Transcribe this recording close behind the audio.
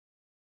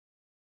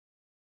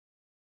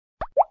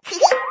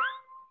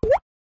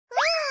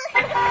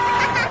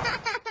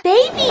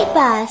baby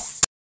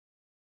bus.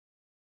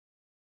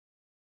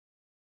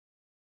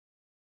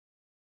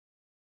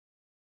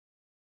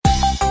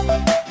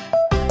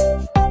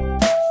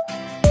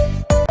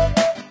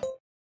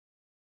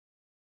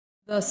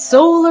 The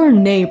solar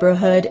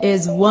neighborhood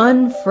is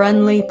one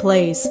friendly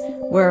place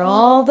where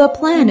all the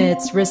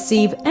planets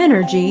receive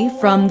energy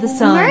from the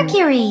sun.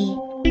 Mercury,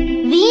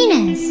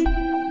 Venus,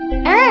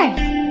 Earth,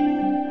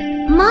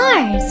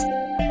 Mars,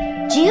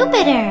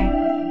 Jupiter,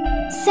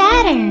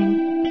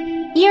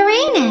 Saturn,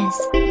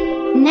 Uranus,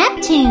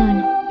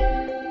 Neptune.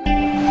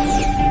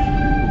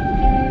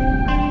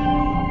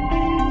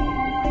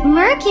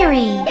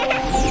 Mercury.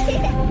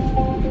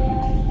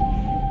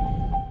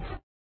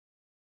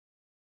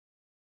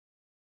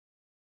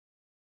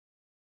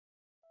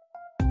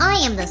 I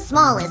am the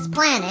smallest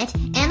planet,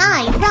 and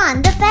I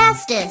run the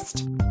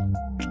fastest.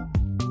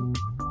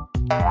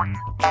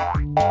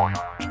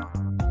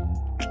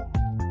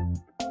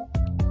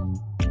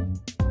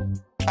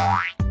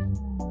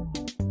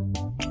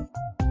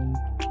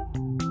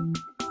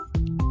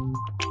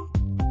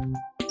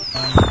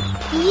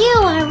 You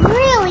are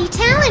really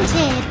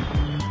talented.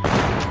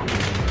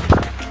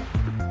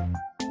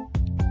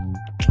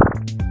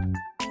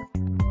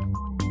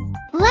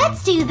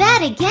 Let's do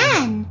that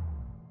again.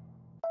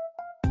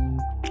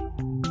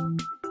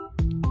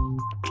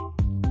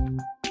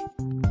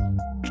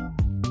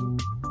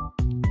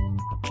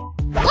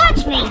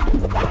 Watch me!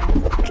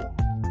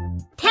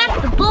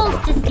 Tap the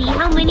balls to see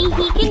how many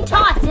he can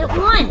toss at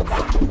once.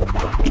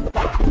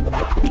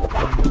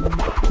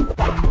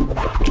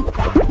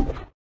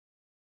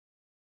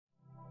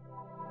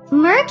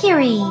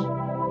 Mercury,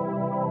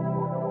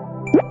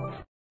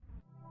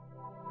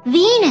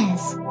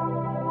 Venus,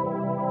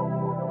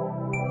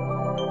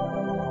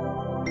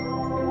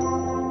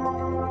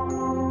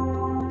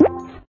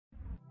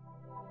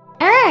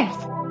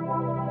 Earth,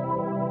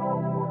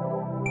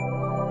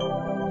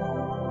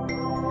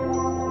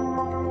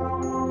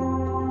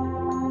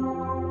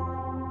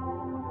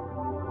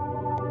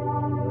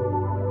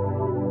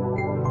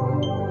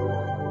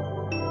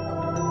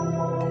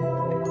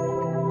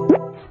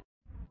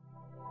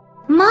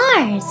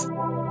 Mars,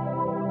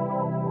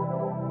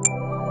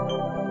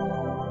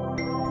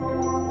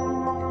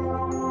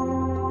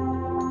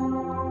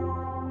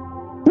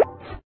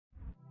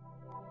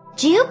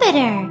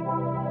 Jupiter,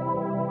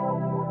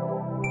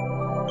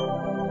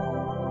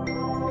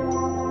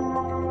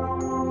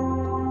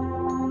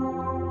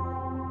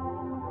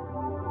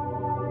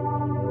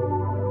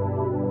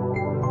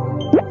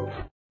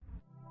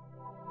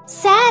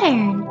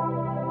 Saturn,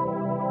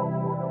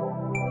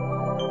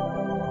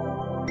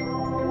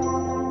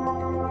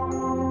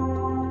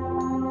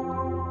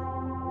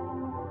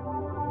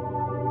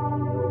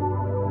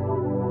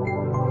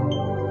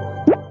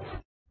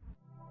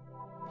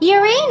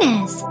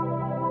 Uranus,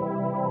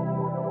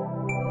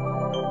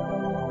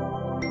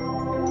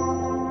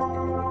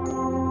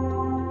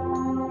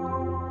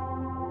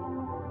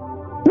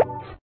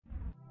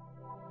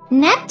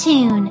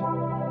 Neptune,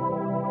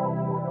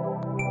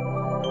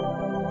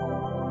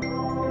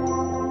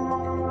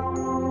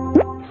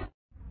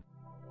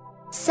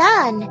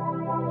 Sun,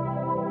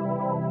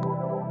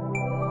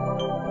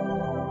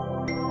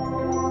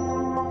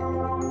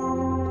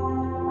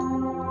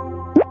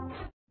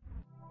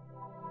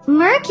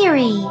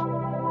 Mercury,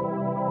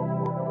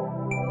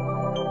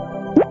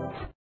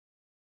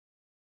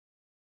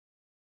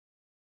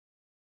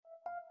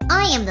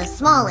 I am the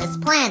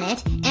smallest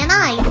planet, and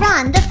I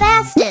run the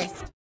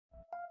fastest.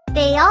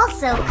 They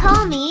also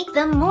call me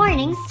the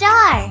Morning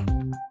Star.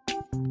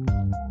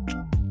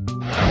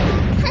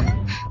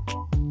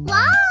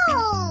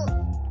 Wow!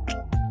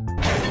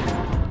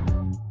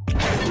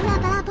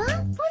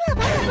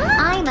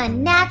 I'm a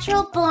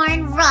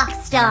natural-born rock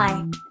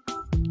star.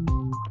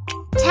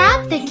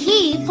 Tap the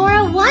key for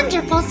a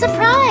wonderful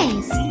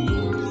surprise.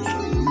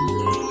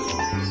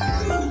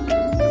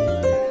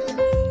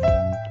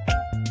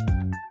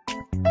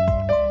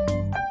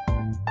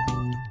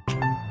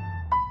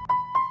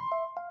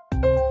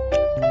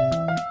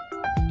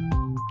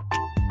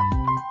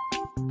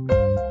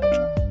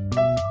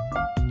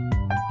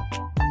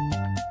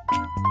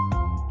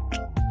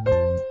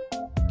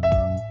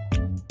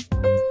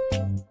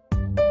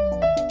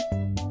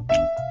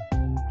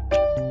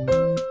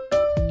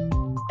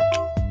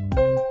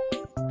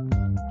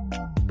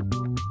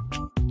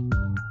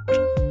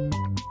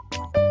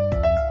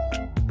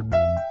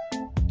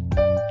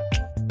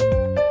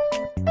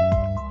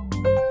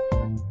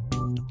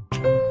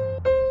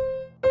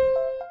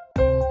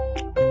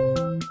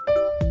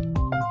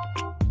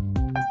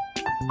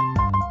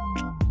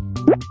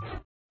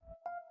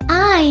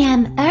 I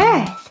am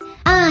Earth.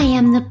 I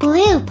am the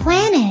blue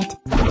planet.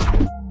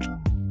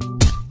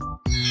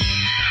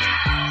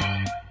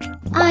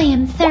 I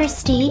am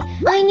thirsty.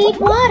 I need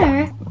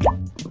water.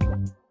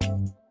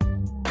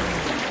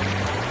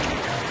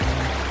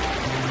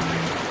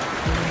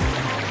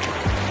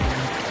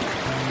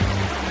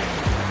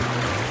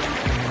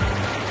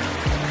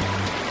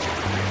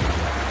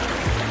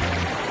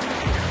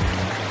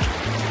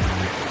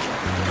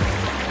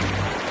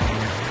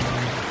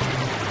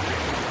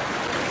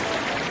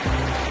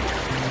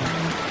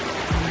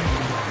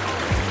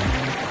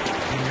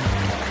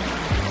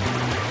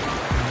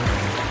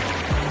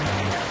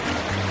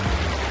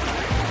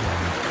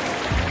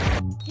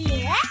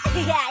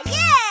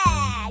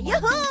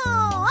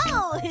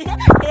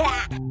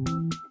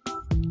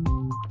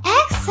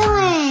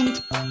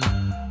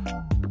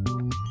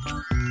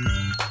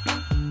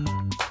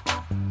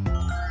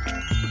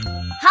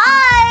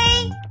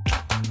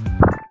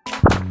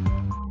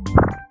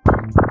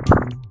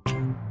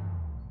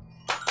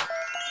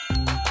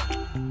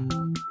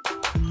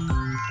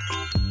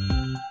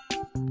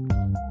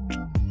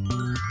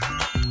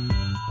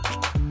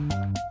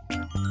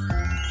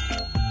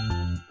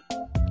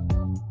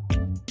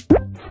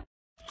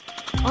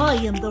 I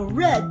am the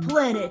red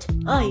planet.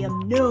 I am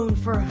known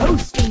for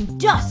hosting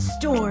dust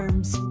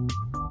storms.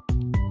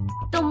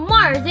 The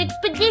Mars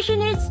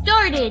expedition has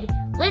started.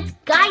 Let's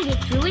guide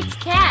it through its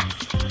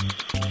task.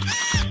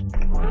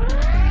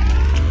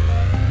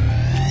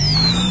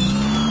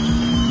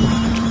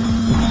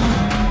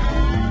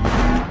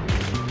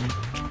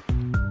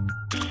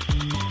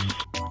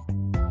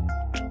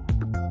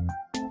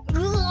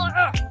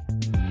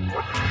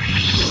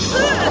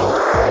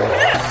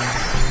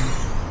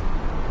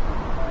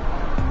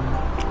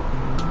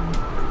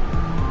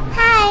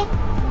 Hi.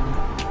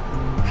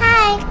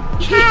 Hi.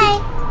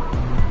 Hi.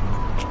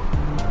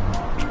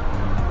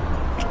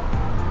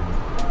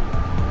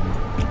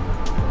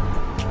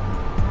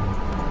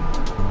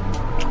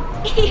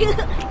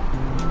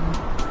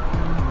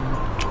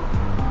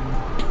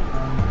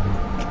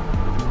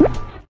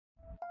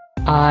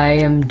 I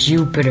am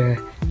Jupiter,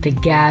 the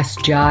gas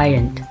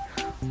giant.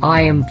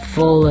 I am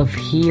full of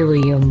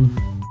helium.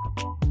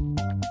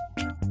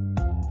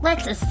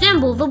 Let's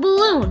assemble the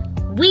balloon.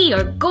 We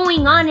are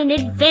going on an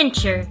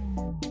adventure.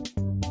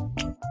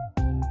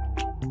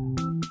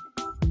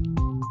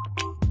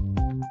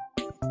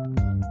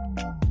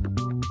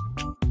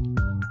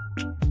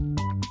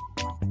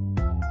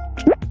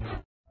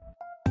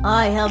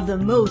 I have the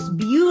most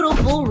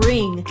beautiful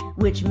ring,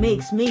 which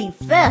makes me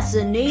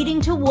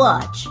fascinating to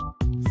watch.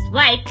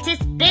 Swipe to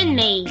spin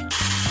me.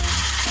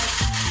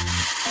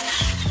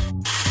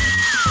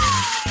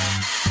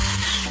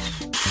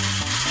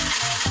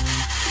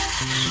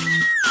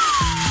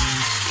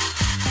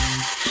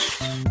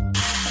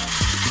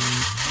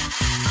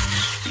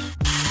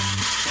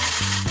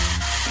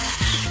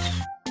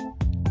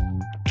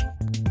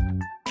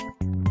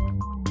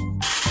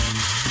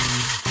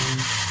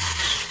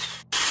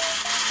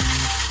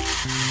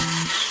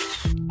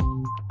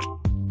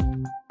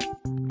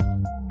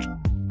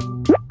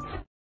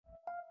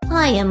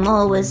 I am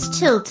always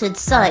tilted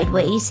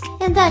sideways,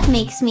 and that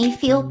makes me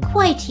feel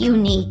quite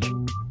unique.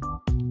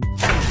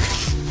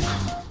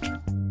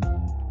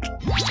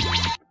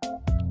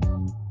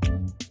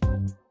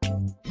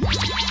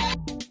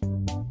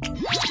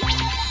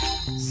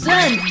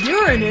 Send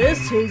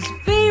Uranus his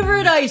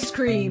favorite ice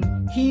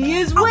cream. He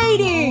is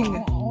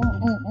waiting.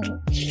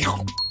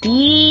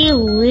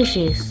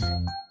 Delicious.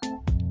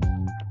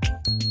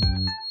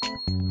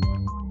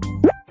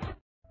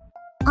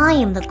 I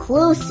am the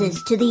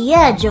closest to the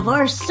edge of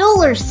our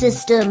solar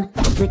system,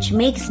 which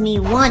makes me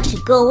want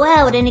to go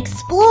out and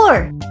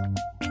explore.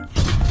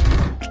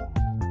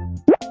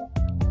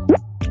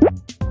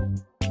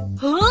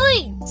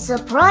 Hi!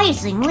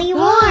 Surprisingly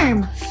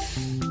warm.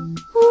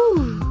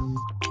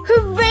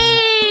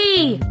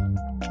 Hooray!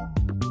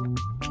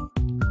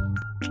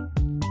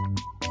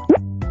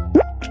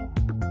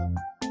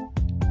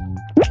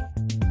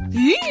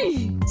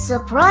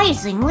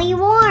 Surprisingly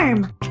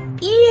warm.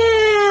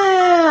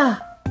 Yeah!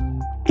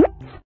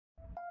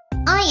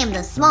 I am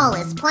the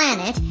smallest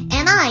planet,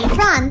 and I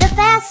run the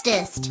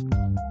fastest.